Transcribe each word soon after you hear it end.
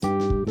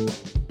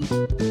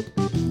Hey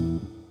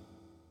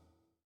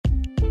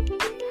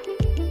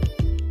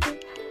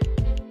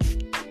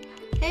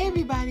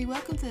everybody,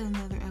 welcome to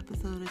another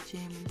episode of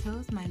Jam and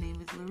Toast. My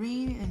name is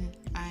Lorene and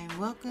I am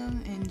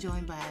welcome and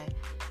joined by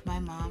my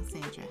mom,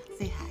 Sandra.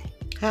 Say hi.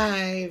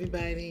 Hi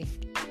everybody.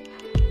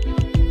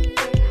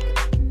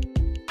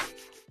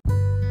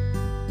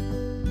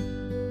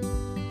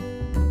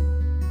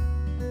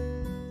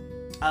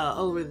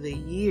 Over the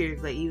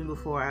years, like even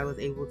before I was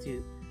able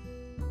to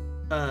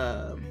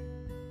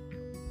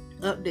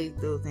update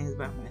those things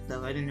about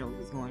myself, I didn't know what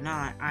was going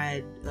on.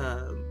 I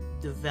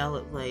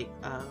developed I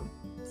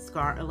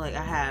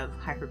have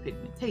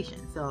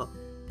hyperpigmentation. So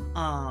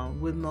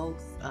with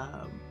most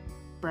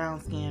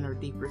brown skin or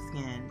deeper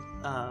skin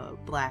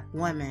black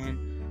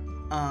women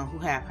who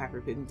have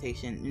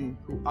hyperpigmentation and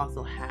who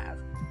also have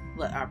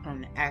our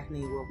permanent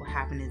acne, what will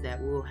happen is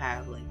that we'll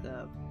have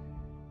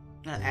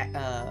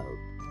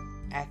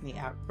acne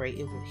outbreak.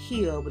 It will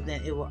heal, but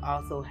then it will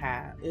also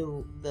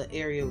the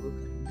area will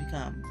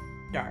become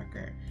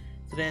darker.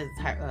 So that's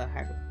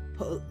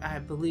I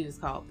believe it's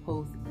called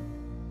post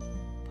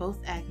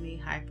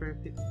acne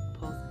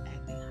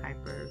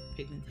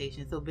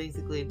hyperpigmentation. So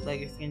basically,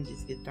 like your skin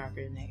just gets darker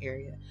in that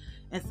area.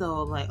 And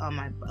so on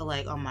my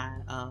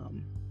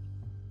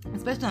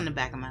especially on the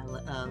back of my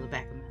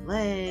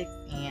legs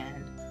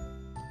and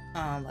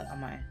on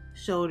my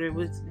shoulder,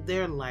 which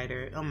they're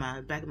lighter. On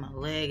my back of my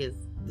leg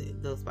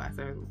those spots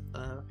are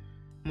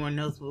more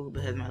noticeable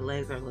because my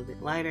legs are a little bit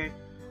lighter.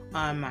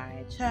 On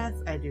my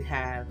chest, I do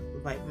have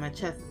my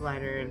chest is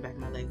lighter and the back of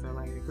my legs are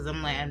lighter because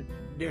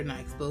they're not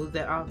exposed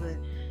that often,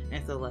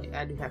 and so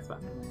I do have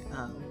spots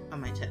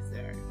on my chest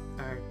that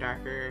are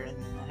darker, and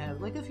then I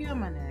have a few on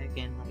my neck,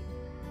 and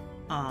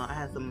I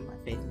have some on my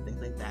face and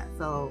things like that.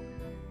 So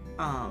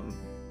I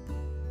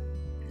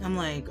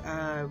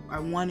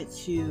wanted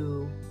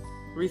to.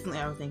 Recently,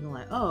 I was thinking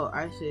I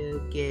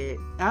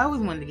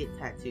always wanted to get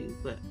tattoos,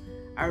 but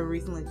I was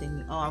recently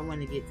thinking, I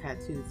want to get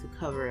tattoos to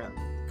cover up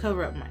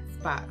my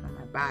spots on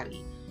my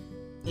body.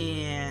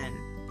 And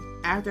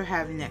after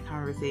having that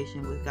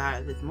conversation with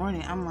God this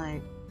morning, I'm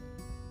like,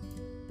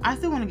 I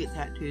still want to get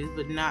tattoos,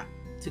 but not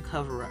to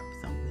cover up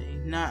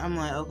something.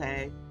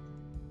 Okay,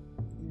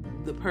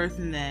 the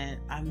person that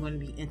I'm going to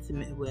be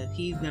intimate with,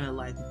 he's gonna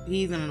like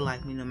me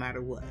no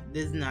matter what.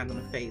 This is not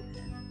gonna faze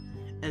him.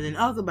 And then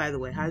also, by the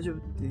way,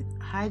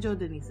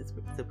 hidradenitis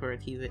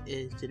suppurativa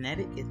is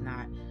genetic. It's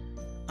not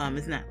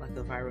like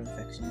a viral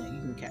infection that you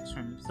can catch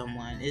from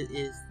someone. It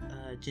is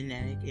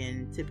genetic,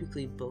 and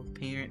typically both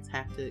parents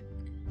have to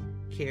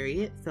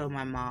carry it. So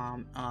my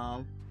mom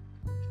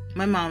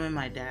and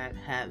my dad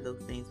had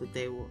those things, but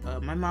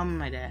my mom and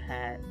my dad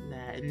had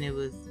that, and it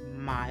was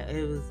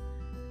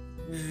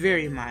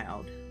very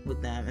mild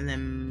with them. And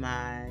then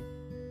I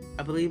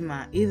believe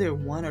either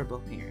one or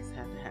both parents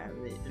have to have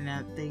it. And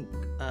I think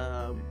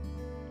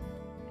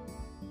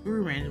we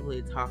were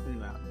randomly talking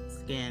about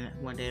skin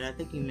one day, and I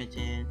think you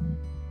mentioned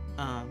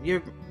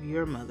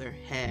your mother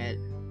had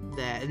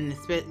that, and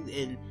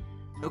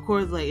of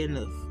course, in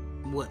the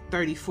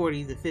 30s,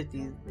 40s, and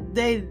 50s,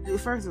 they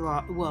first of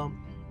all, well,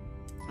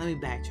 let me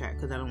backtrack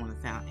because I don't want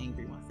to sound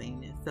angry when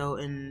saying this. So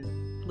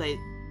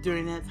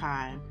during that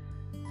time,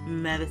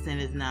 medicine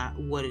is not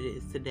what it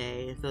is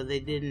today, and so they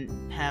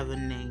didn't have a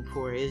name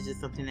for it. It's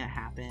just something that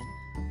happened.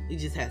 You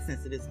just had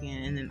sensitive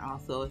skin. And then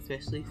also,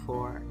 especially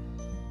for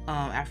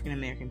African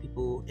American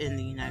people in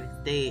the United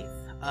States,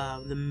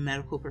 the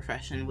medical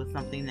profession was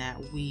something that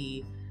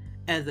we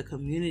as a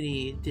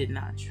community did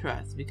not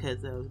trust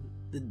because of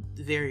the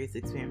various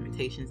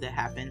experimentations that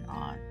happened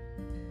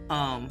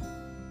on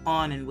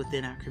and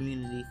within our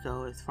community.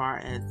 So as far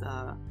as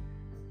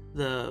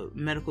the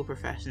medical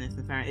profession is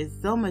concerned, it's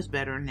so much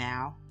better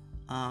now.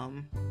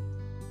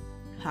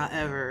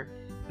 However,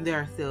 there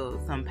are still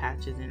some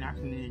patches in our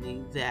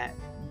community that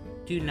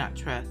do not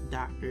trust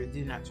doctors,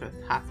 do not trust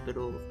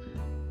hospitals,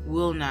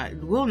 will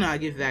not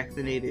get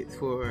vaccinated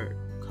for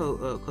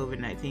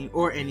COVID-19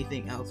 or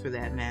anything else for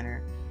that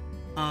matter,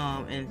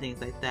 and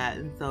things like that.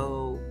 And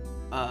so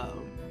I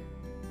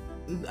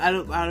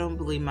don't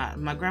believe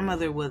my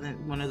grandmother wasn't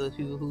one of those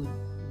people who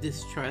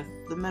distrust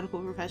the medical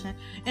profession,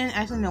 and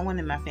actually no one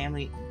in my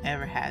family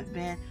ever has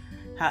been.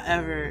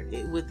 However,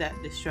 with that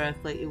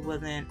distrust, it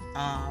wasn't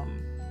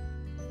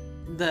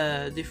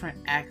the different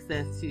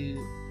access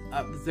to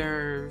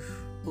observe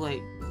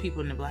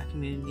people in the black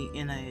community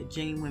in a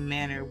genuine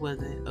manner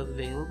wasn't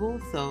available.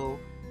 So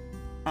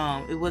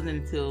it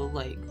wasn't until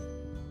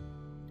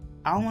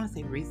I don't want to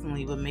say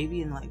recently, but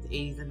maybe in the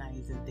 80s and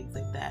 90s and things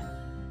like that,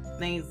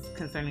 things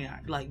concerning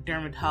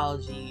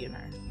dermatology and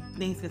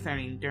things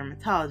concerning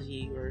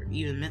dermatology or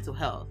even mental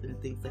health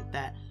and things like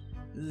that,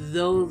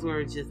 those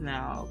were just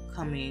now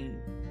coming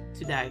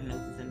to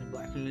diagnosis in the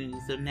black community.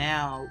 So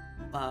now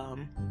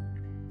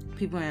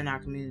people in our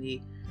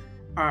community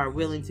are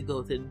willing to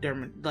go to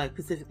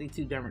specifically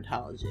to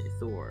dermatologists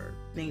or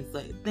things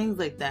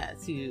like that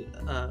to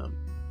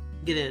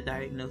get a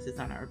diagnosis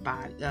on our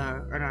body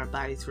on our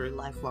bodies for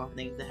lifelong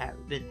things that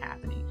have been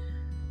happening.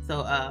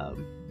 So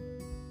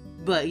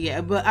but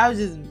I was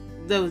just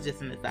that was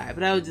just an aside.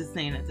 But I was just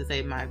saying that to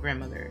say my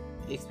grandmother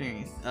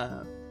experienced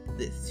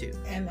this too.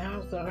 And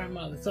also her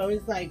mother. So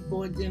it's like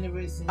 4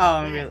 generations.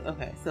 Oh, really?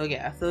 Okay. So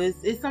yeah. So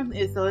it's something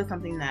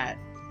that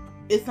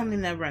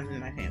runs in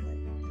my family,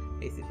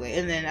 basically.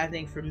 And then I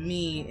think for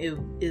me,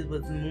 it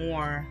was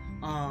more.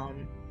 I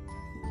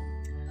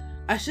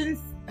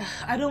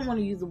don't want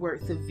to use the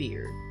word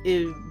severe,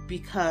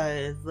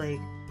 because like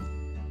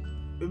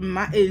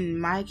in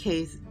my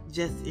case,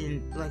 just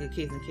in like a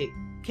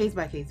case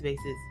by case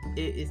basis,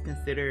 it is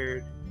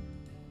considered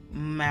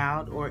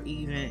mild or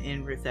even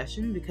in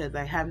recession, because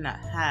I had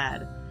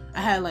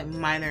like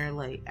minor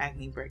like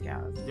acne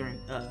breakouts during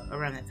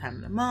around that time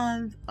of the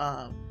month,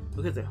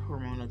 because of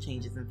hormonal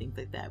changes and things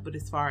like that. But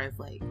as far as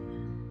like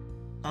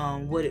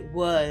what it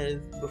was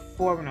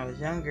before when I was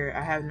younger,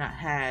 I have not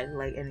had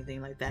like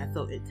anything like that.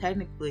 So in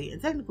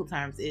technical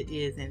terms, it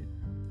is in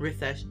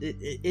recession.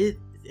 It is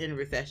in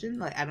recession.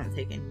 Like, I don't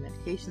take any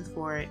medications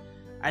for it.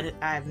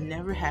 I've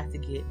never had to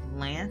get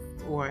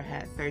lanced or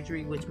had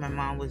surgery, which my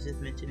mom was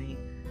just mentioning.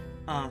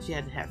 She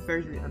had to have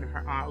surgery under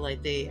her arm.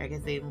 Like they had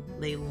to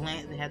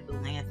lance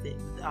it.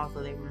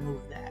 Also, they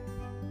removed that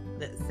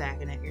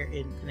sac and that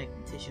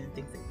connective tissue and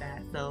things like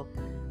that. So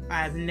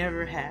I've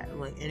never had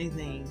like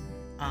anything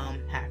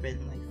happen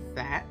like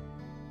that.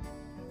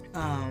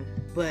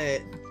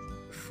 But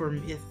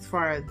as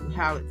far as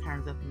how it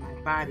turns up in my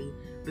body,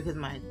 because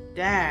my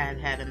dad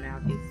had a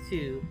mild case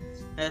too,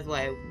 that's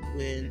why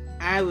when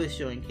I was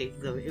showing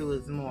cases of it, it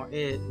was a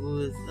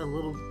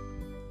little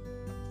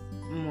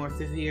more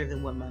severe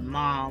than what my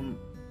mom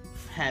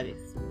had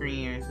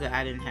experienced, but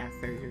I didn't have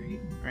surgery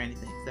or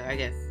anything. So I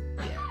guess,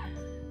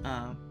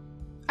 yeah.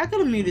 I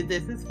could have muted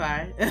this, it's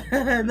fine.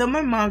 No,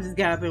 my mom just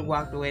got up and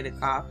walked away to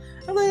cough.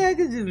 I'm like, I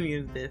could just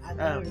mute this. I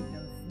thought you were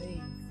gonna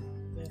sneeze.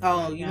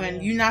 Oh,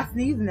 you not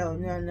sneezing? No,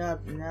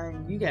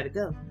 you gotta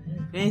go.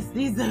 You ain't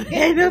sneezing.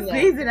 Ain't no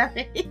sneezing up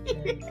here.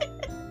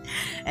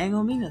 Ain't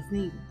gonna be no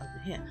sneezing up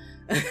here.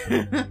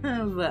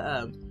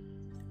 But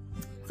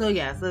so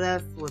yeah, so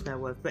that's what that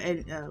was. But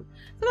so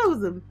that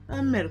was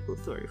a medical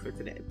story for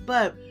today.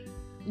 But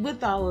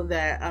with all of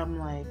that, I'm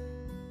like,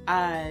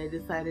 I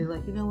decided,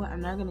 like, you know what, I'm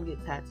not gonna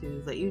get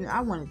tattoos. Like, even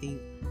I wanted these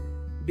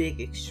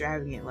big,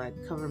 extravagant, like,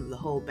 covering the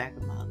whole back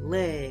of my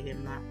leg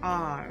and my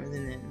arms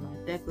and then my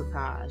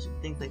decolletage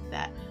and things like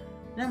that.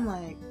 And I'm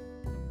like,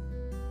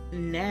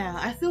 now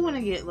I still want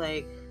to get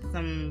like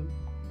some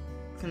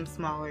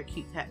smaller,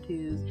 cute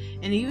tattoos.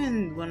 And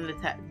even one of the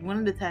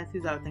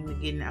tattoos I was thinking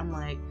of getting, I'm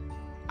like,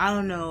 I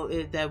don't know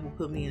if that will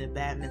put me in a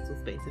bad mental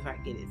space if I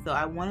get it. So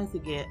I wanted to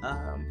get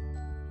a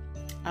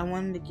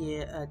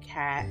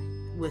cat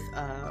with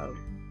I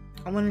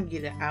wanted to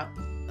get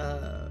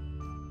a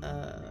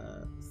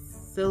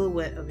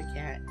silhouette of a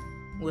cat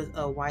with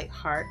a white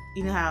heart.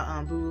 You know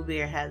how Boo Boo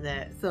Bear had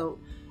that. So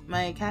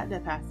my cat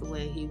that passed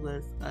away, he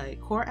was a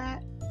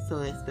Korat, so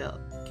it's spelled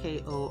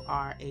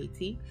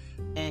Korat,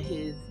 and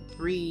his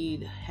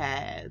breed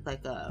had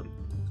like a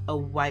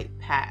white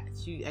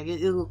patch. I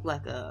guess it looked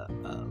like a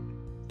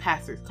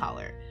pastor's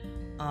collar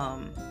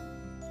on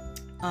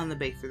the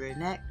base of their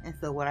neck. And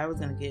so what I was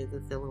gonna get is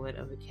a silhouette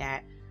of a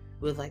cat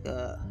with like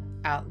a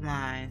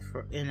outline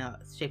in a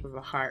shape of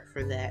a heart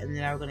for that, and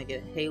then I was gonna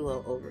get a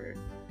halo over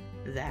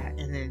that,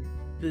 and then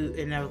Boo,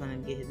 and I was gonna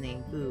get his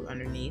name Boo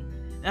underneath,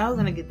 and I was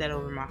gonna get that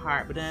over my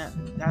heart. But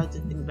then I was just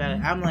thinking about it.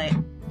 I'm like,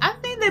 I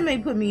think that may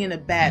put me in a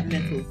bad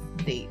mental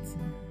state.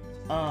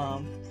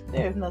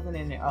 There's nothing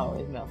in there. Oh,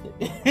 it's melted.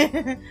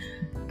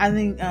 I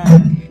think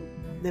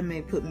that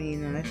may put me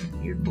in a,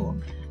 you're cool.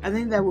 I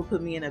think that would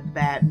put me in a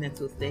bad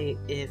mental state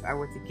if I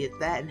were to get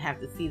that and have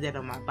to see that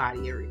on my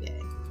body every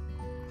day.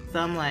 So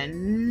I'm like,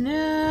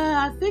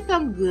 nah, I think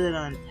I'm good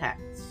on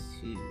tattoos.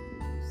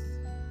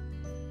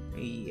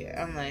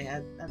 Yeah, I'm like,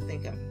 I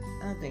think I'm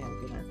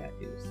good on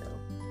tattoos. So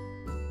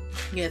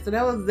yeah, so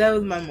that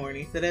was my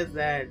morning. So that's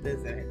that.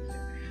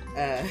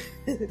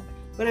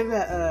 What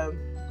about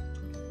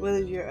what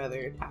is your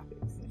other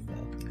topics and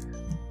stuff?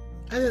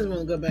 I just want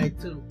to go back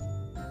to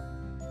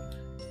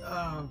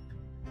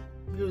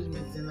you was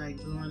mentioning like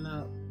growing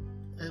up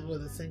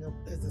with a single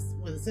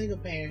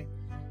parent,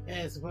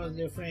 and suppose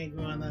your friend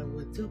growing up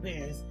with 2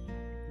 parents.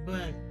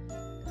 But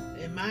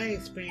in my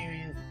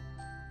experience,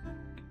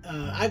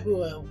 I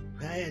grew up,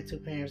 I had 2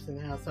 parents in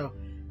the household,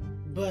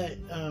 but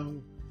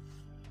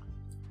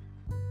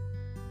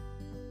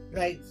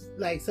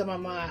like some of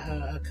my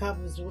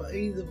accomplishments were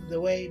either the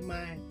way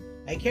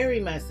I carry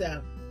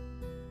myself.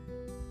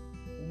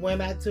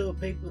 When I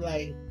told people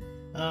like,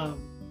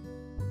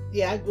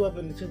 yeah, I grew up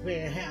in a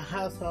 2-parent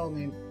household,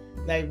 and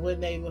like what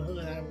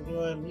neighborhood I was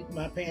growing up,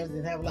 my parents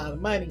didn't have a lot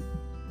of money,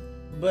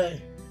 but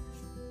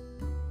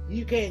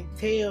you can't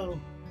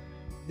tell.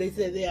 They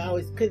said they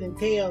always couldn't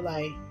tell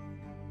like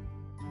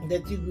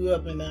that you grew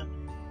up in a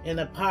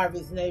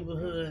impoverished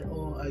neighborhood,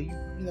 or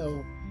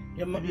your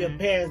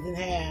parents didn't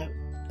have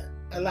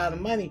a lot of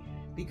money,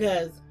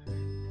 because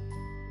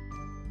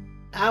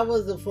I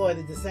was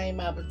afforded the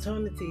same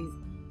opportunities,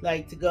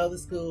 like to go to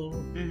school,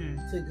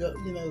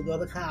 to go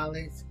to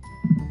college,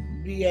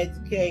 be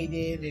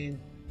educated,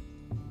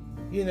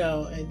 you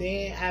know, and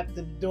then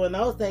after doing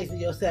those things for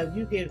yourself,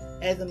 you can,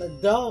 as an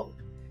adult,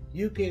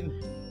 you can,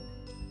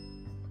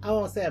 I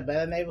won't say a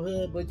better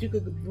neighborhood, but you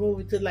could move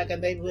into like a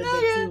neighborhood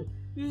that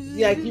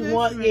like you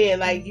want,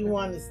 like you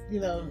want to,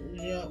 you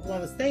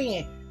want to stay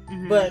in.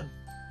 Mm-hmm.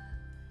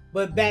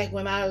 But back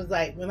when I was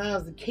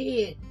a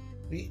kid,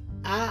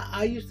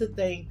 I used to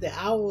think that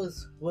I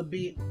would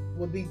be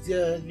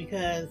judged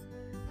because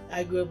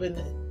I grew up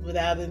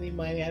without any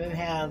money. I didn't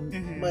have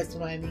much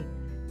money,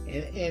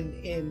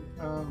 and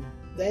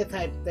that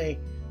type of thing.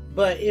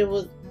 But I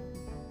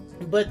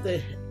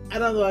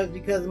don't know if it's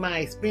because of my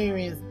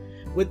experience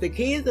with the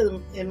kids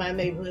in my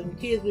neighborhood, the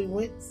kids we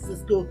went to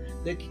school,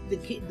 the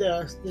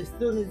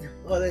students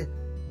or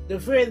the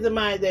friends of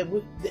mine that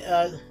lived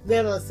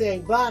on the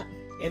same block,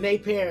 and their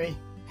parents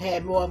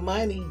had more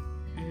money,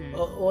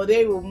 or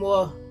they were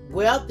more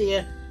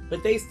wealthier,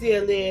 but they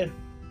still lived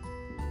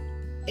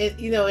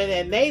in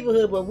that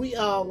neighborhood. But we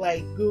all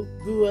like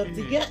grew up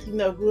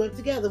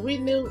together. We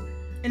knew,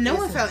 and no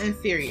one felt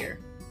inferior.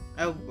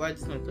 I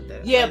just want to put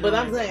that. Yeah, but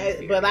I'm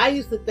saying, but I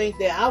used to think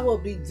that I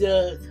would be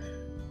judged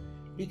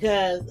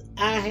because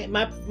I had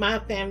my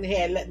family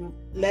had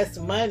less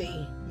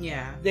money.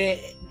 Yeah. Than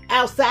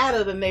outside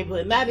of the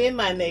neighborhood, not in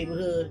my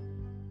neighborhood.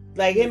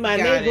 Like in my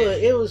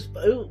neighborhood,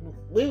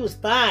 we was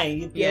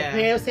fine. If your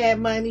parents had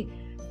money,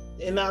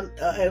 and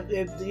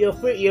if your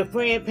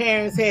friend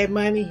parents had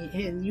money,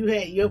 and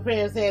your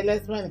parents had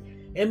less money.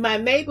 In my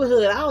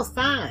neighborhood, I was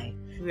fine.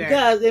 Right.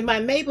 Because in my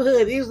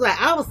neighborhood, it was like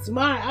I was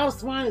smart. I was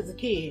smart as a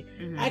kid.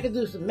 Mm-hmm. I could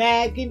do some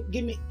math.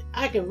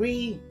 I could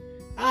read.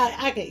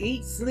 I could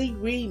eat, sleep,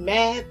 read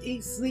math,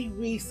 eat, sleep,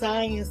 read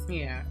science.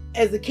 Yeah.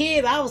 As a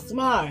kid, I was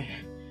smart.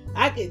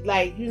 I could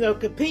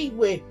compete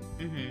with.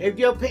 Mm-hmm. If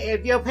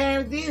your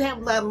parents did have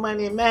a lot of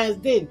money and mine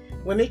didn't,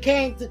 when it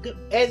came to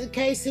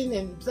education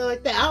and stuff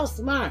like that, I was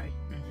smart.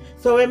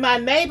 Mm-hmm. So in my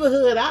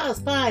neighborhood, I was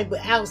fine.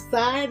 But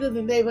outside of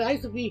the neighborhood, I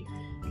used to be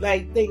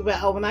like think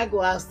about when I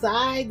go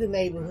outside the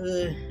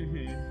neighborhood,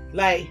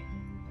 like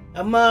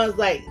amongst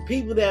like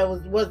people that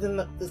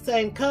wasn't the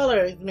same color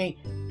as me,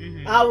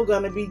 I was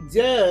gonna be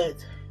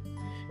judged.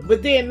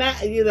 But then I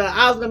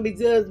was gonna be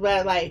judged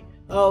by like,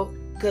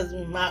 because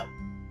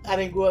I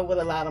didn't grow up with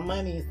a lot of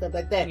money and stuff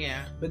like that.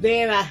 Yeah. But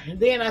then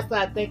I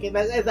started thinking,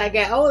 as I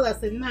got older, I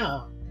said,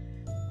 no.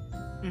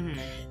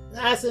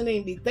 I shouldn't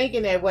even be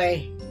thinking that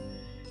way.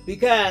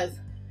 Because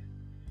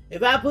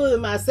if I put it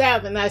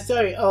myself and I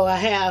show you, I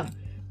have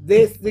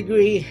this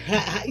degree,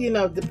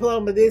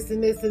 diploma, this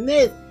and this and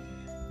this,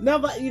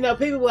 nobody,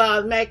 people will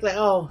automatically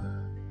like,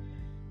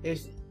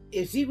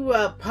 if she grew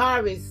up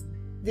poverty,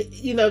 then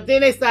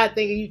they start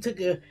thinking you took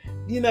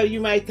you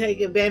might take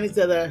advantage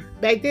of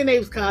back then they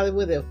was calling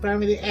with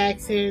affirmative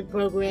action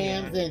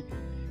programs and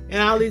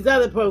all these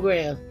other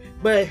programs.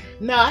 But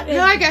no,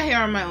 I got here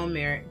on my own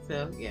merit,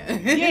 so yeah.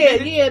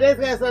 That's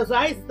kind of stuff. So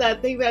I used to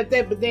start thinking like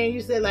that, but then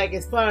you said like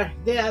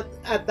then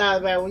I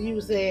thought about when you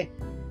were saying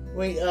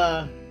when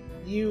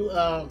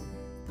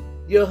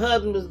your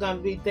husband was gonna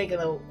be thinking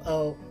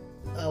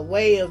a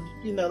way of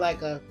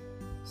like a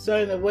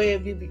certain way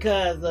of you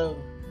because of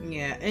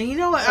and you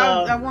know what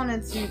I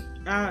wanted to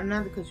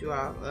not to cut you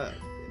off,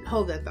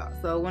 hold that thought.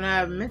 So when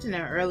I mentioned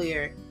that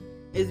earlier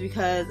is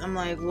because I'm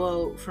like,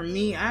 well, for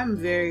me, I'm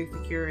very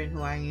secure in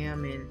who I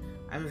am, and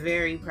I'm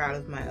very proud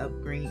of my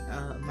upbringing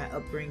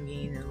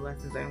and the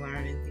lessons I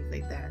learned and things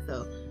like that.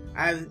 So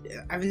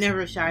I've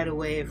never shied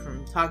away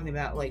from talking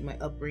about like my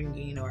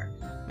upbringing or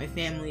my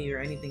family or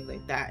anything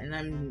like that, and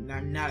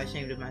I'm not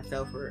ashamed of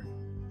myself or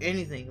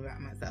anything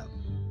about myself.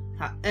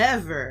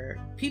 However,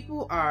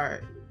 people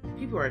are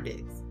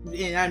dicks,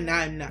 and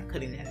I'm not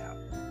cutting that out.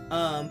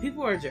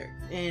 People are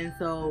jerks, and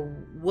so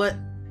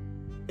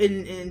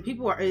and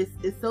people are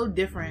it's so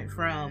different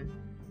from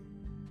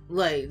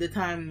like the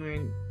time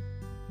when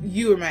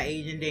you were my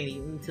age and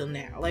dating until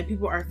now. Like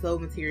people are so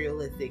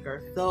materialistic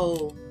or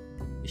so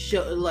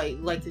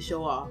like to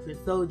show off and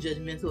so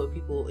judgmental of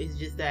people. It's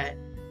just that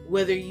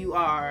whether you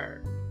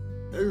are,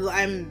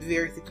 I'm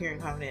very secure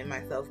and confident in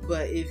myself,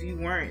 but if you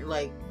weren't,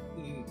 like,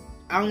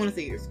 I don't want to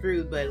say you're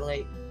screwed, but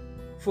like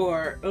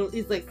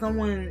it's like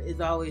someone is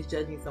always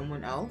judging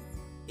someone else,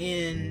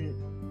 and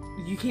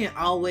you can't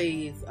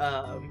always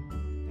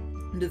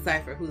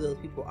decipher who those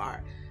people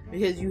are,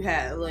 because you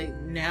have, like,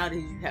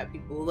 nowadays you have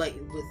people like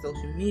with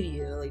social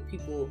media, like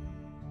people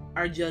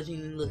are judging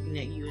and looking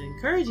at you and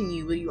encouraging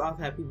you, but you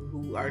also have people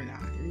who are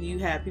not, and you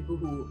have people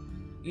who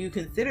you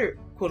consider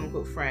quote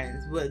unquote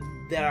friends, but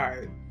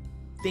that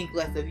think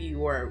less of you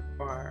or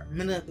are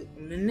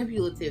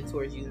manipulative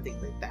towards you and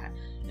things like that.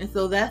 And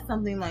so that's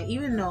something, like,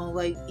 even though,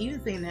 like,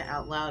 even saying that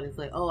out loud is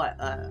like,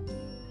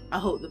 I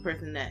hope the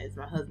person that is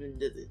my husband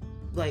doesn't,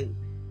 like,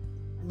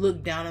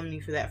 look down on me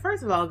for that.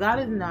 First of all, God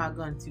is not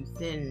going to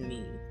send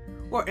me,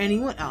 or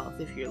anyone else,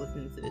 if you're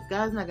listening to this,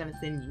 God is not going to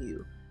send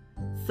you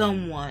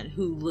someone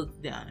who looks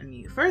down on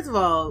you. First of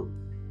all,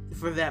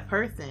 for that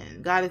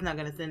person, God is not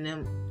going to send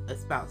them a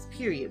spouse,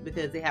 period,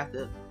 because they have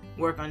to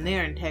work on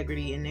their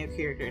integrity and their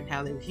character and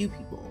how they view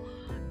people.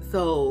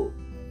 So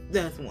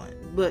that's one.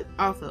 But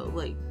also,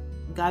 like,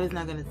 God is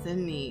not going to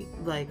send me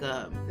like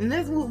and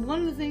that's one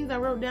of the things I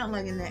wrote down,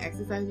 like in that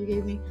exercise you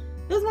gave me.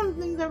 That's one of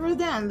the things I wrote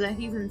down, that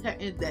he's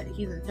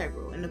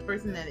integral, and the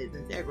person that is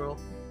integral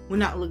will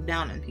not look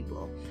down on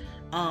people.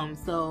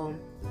 So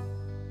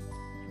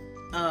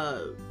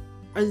I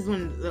just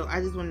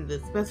wanted to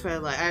specify,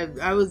 like,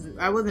 I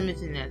wasn't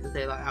mentioning that to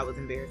say like I was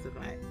embarrassed of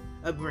my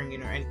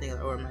upbringing or anything,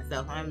 or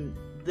myself.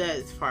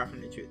 That's far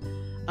from the truth.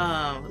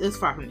 That's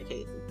far from the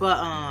case. But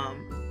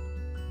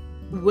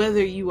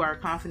whether you are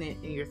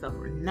confident in yourself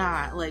or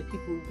not, like,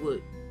 people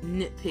would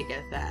nitpick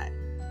at that,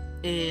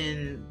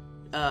 and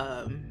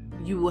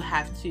you will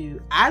have to.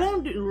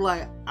 I'm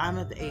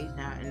at the age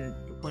now and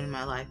the point in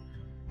my life,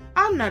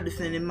 I'm not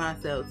defending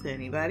myself to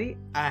anybody.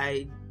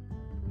 I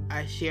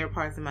share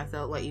parts of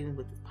myself, like even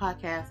with this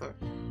podcast or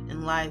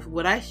in life.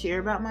 What I share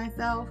about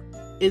myself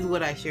is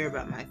what I share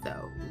about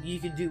myself. You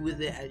can do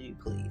with it as you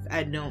please.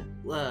 I don't,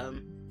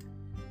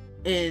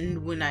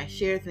 and when I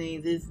share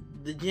things,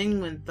 the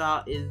genuine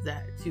thought is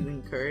that to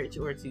encourage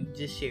or to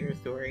just share a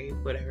story,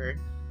 whatever.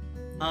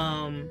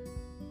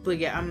 But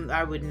yeah,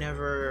 I would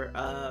never,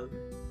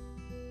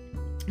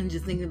 I'm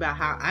just thinking about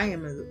how I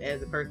am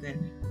as a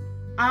person.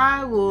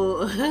 I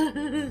will,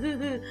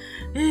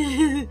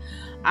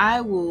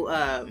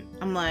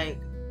 I'm like,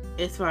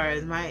 as far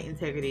as my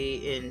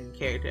integrity and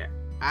character,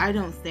 I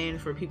don't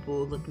stand for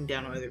people looking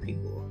down on other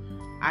people.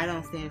 I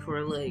don't stand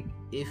for, like,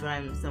 if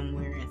I'm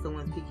somewhere and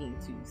someone's speaking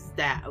to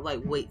staff,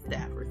 like wait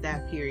staff or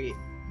staff period,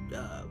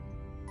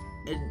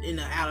 in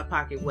an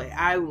out-of-pocket way,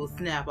 I will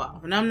snap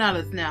off. And I'm not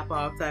a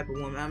snap-off type of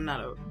woman. I'm not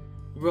a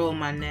roll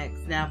my neck,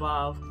 snap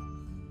off,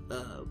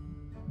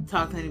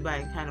 talk to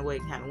anybody kind of way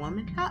kind of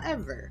woman.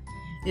 However,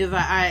 if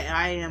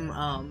I am,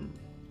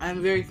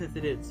 I'm very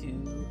sensitive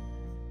to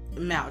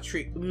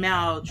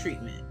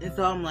maltreatment, and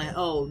so I'm like,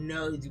 oh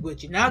no,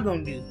 what you're not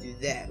gonna do is do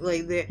that,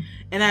 like that.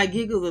 And I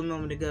giggled a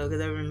moment ago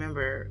because I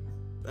remember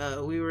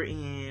we were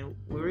in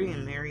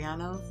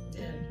Mariano's,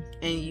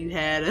 and you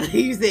had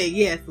you said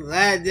yes.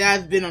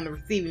 I've been on the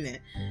receiving end,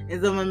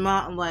 and so my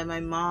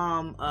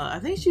mom, I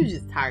think she was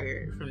just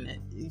tired from that.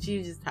 She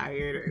was just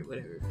tired or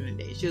whatever from the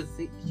day.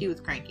 She was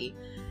cranky,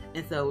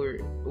 and so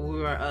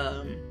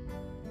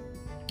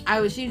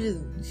she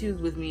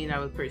was with me, and I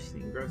was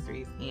purchasing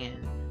groceries,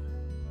 and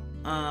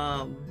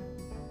I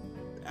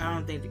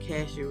don't think the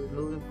cashier was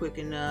moving quick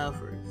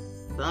enough or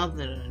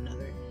something or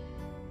another.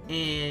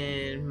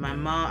 And my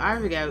mom, I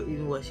forgot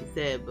even what she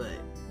said, but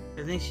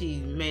I think she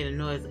made a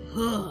noise like,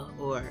 huh,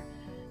 or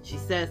she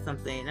said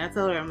something. And I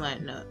told her, I'm like,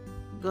 no,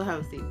 go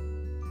have a seat.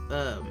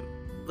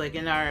 Like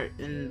in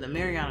the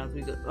Mariano's,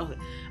 we go, okay.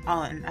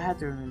 Oh, and I have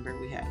to remember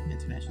we have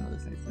international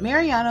listeners.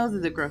 Mariano's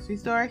is a grocery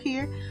store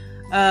here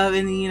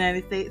in the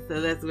United States,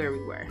 so that's where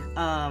we were.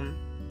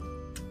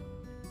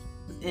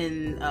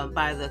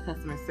 By the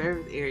customer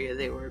service area,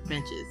 there were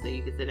benches so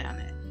you could sit down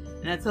there.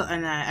 And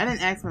I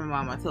didn't ask my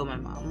mom. I told my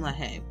mom, I'm like,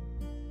 hey,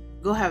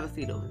 go have a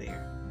seat over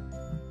there.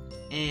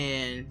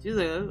 And she was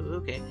like, oh,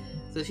 okay.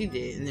 So she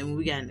did. And then when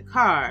we got in the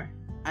car,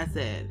 I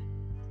said,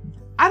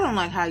 I don't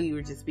like how you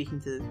were just speaking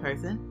to this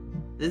person.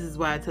 This is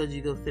why I told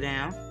you to go sit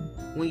down.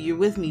 When you're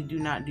with me, do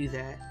not do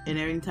that. And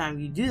every time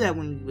you do that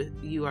when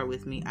you are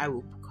with me, I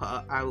will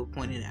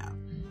point it out.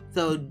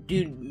 So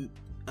do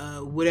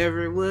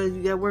whatever it was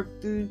you got to work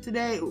through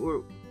today,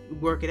 or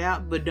work it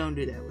out, but don't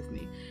do that with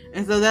me.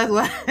 And so that's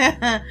why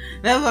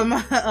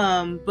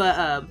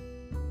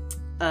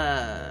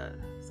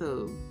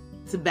so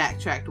to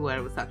backtrack to what I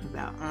was talking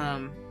about,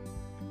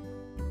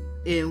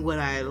 and what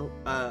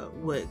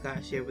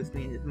God shared with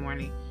me this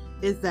morning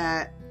is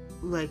that,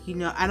 like,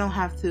 I don't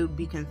have to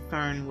be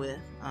concerned with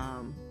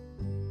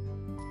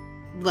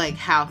like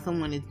how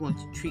someone is going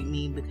to treat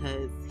me,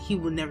 because He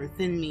will never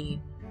send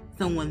me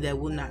someone that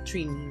will not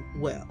treat me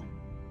well.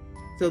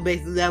 So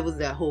basically, that was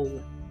that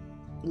whole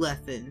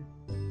lesson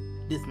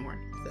this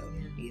morning. So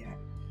yeah.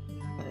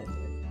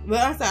 But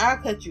I'm sorry, I'll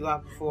cut you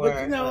off before.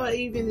 But you know what?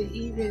 Even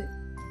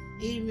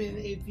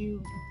if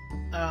you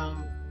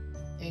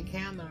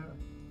encounter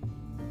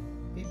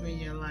people in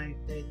your life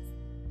that,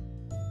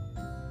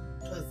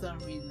 for some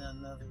reason or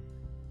another,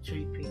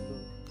 treat people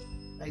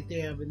like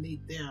they are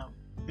beneath them.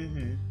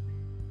 Mm-hmm.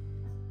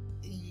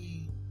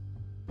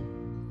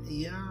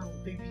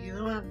 People, you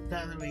don't have to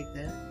tolerate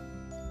that.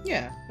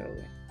 Yeah,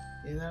 totally.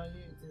 You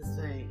just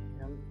say,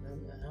 I'm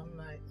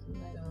not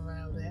gonna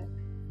allow that.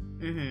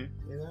 Mm-hmm.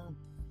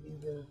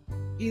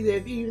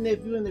 Even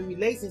if you're in a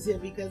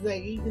relationship, because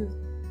like even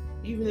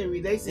in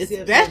relationships,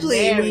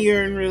 especially when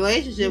you're in a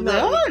relationship,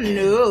 like, oh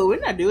no, we're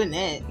not doing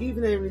that.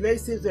 Even in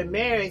relationships and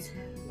marriage,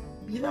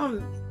 you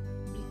don't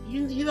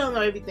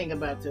know everything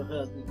about your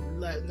husband.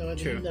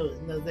 True. You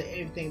know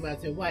everything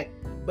about your wife.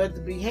 But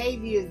the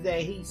behaviors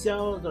that he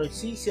shows or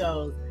she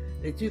shows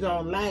that you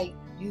don't like,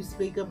 you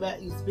speak on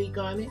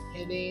it.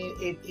 And then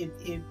if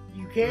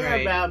you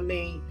care about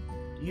me,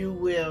 you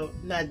will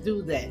not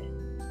do that.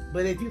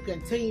 But if you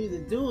continue to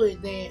do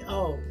it, then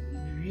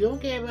you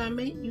don't care about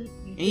me.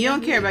 And you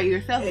don't care about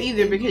yourself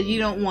either, because you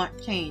don't want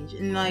change.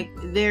 And like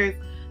so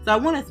I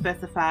want to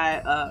specify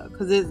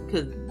because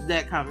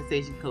that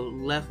conversation could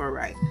left or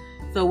right.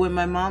 So when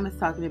my mom is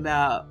talking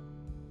about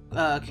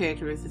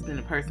characteristics in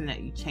a person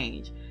that you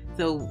change,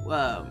 so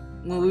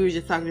when we were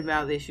just talking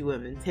about the issue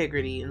of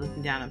integrity and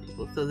looking down on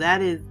people, so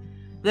that is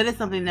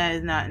something that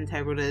is not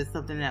integral. That is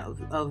something that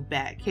of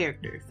bad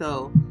character.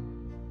 So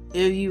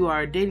if you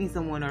are dating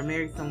someone or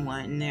married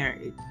someone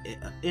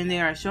and they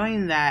are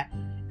showing that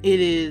it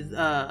is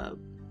now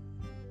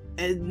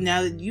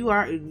that you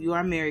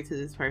are married to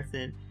this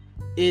person,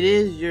 it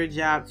is your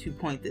job to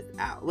point this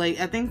out. Like,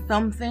 I think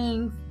some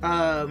things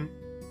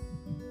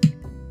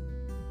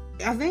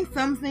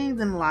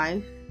in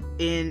life,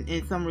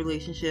 in some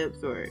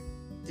relationships or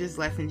just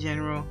life in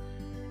general,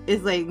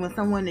 it's like when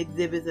someone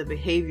exhibits a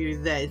behavior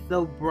that is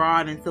so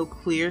broad and so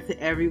clear to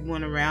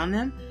everyone around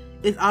them,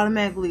 it's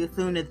automatically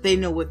assumed that they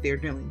know what they're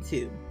doing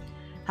too.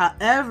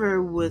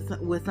 However, with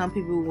some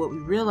people, what we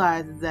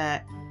realize is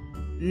that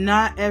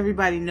not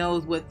everybody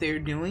knows what they're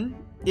doing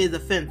is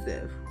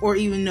offensive, or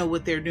even know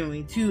what they're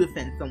doing to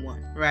offend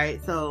someone,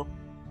 right? So,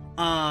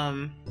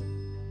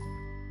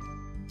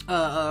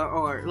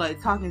 or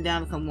like talking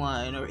down to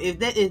someone, or if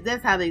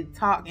that's how they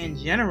talk in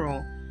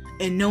general,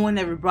 and no one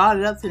ever brought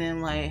it up to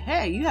them, like,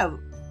 hey, you have,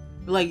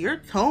 like, your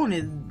tone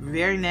is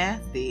very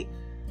nasty.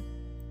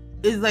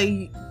 It's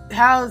like,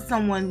 how is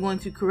someone going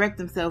to correct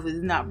themselves if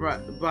it's not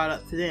brought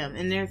up to them?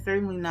 And they're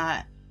certainly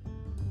not.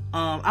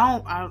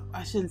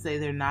 I shouldn't say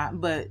they're not,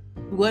 but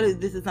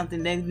this is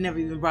something they've never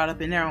even brought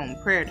up in their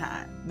own prayer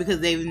time,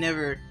 because they've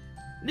never.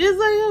 It's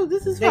like, oh,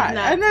 this is fine.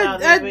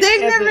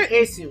 They've never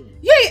issue.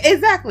 Yeah,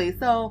 exactly.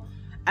 So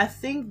I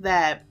think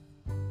that.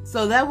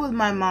 So that was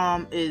my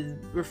mom is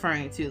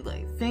referring to,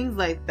 like, things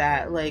like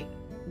that, like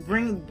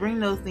bring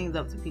those things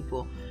up to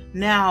people.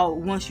 Now,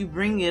 once you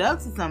bring it up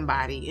to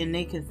somebody and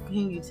they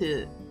continue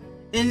to,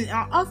 and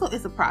also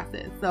it's a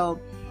process. So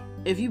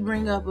if you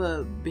bring up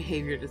a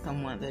behavior to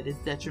someone that is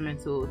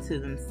detrimental to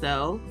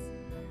themselves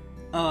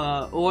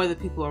or the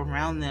people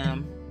around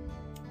them,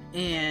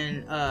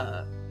 and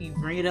you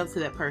bring it up to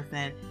that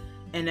person,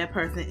 and that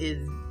person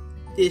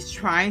is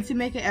trying to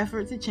make an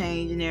effort to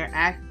change, and they're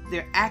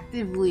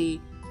actively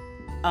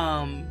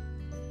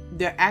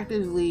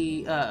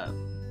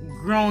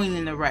growing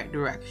in the right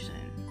direction.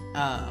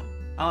 I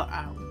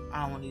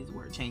don't want to use the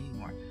word change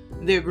anymore.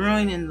 They're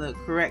growing in the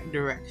correct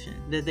direction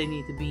that they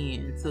need to be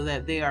in, so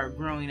that they are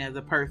growing as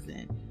a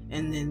person,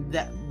 and then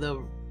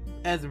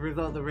as a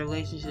result, the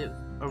relationships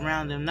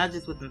around them, not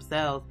just with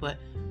themselves, but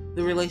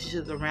the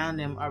relationships around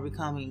them, are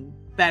becoming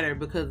better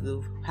because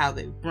of how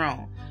they've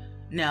grown.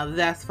 Now,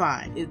 that's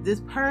fine. If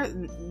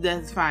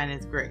that's fine.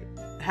 It's great.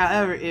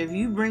 However, if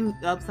you bring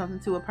up something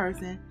to a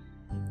person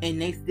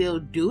and they still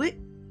do it,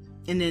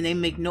 and then they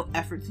make no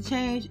effort to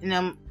change, and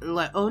I'm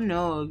like, oh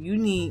no, you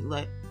need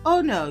to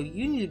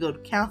go to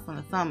counseling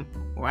or something,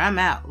 or I'm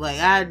out.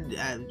 Like,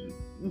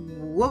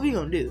 what we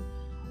gonna do?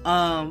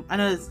 I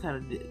know it's kind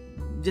of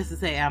just to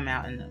say I'm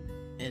out in a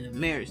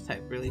marriage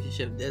type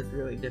relationship. That's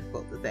really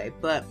difficult to say,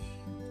 but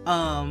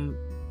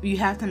you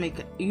have to make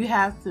an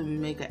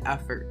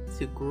effort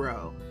to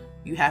grow.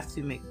 You have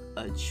to make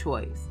a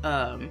choice.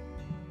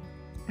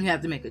 You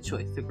have to make a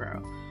choice to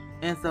grow,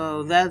 and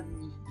so that's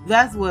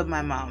what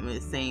my mom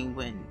is saying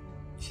when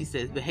she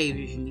says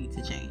behaviors you need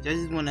to change. I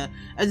just want to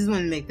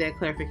make that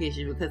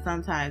clarification, because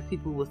sometimes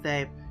people will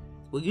say,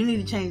 well, you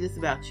need to change this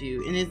about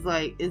you, and it's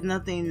like, it's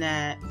nothing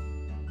that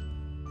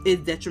is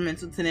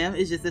detrimental to them.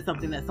 It's just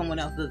something that someone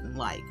else doesn't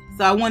like.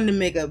 So I wanted to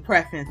make a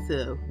preference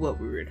to what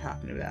we were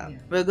talking about. Yeah.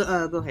 But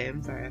go ahead.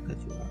 I'm sorry, I cut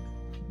you off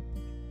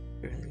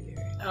earlier.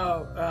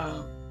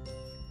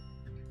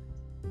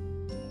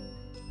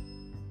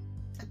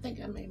 I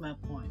think I made my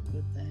point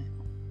with that.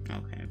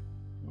 Okay.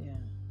 Yeah.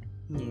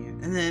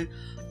 And then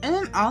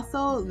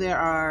also there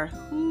are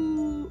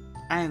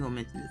I ain't gonna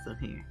mention this on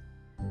here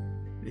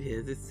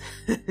because it's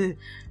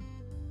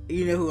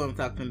you know who I'm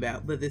talking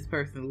about, but this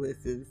person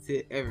listens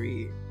to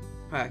every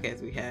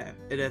podcast we have,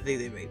 and I think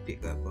they may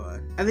pick up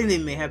on. I think they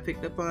may have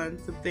picked up on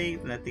some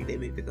things, and I think they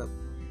may pick up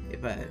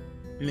if I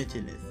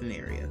mention this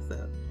scenario. So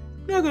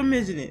I'm not gonna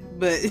mention it,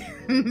 but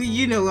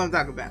you know who I'm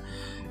talking about.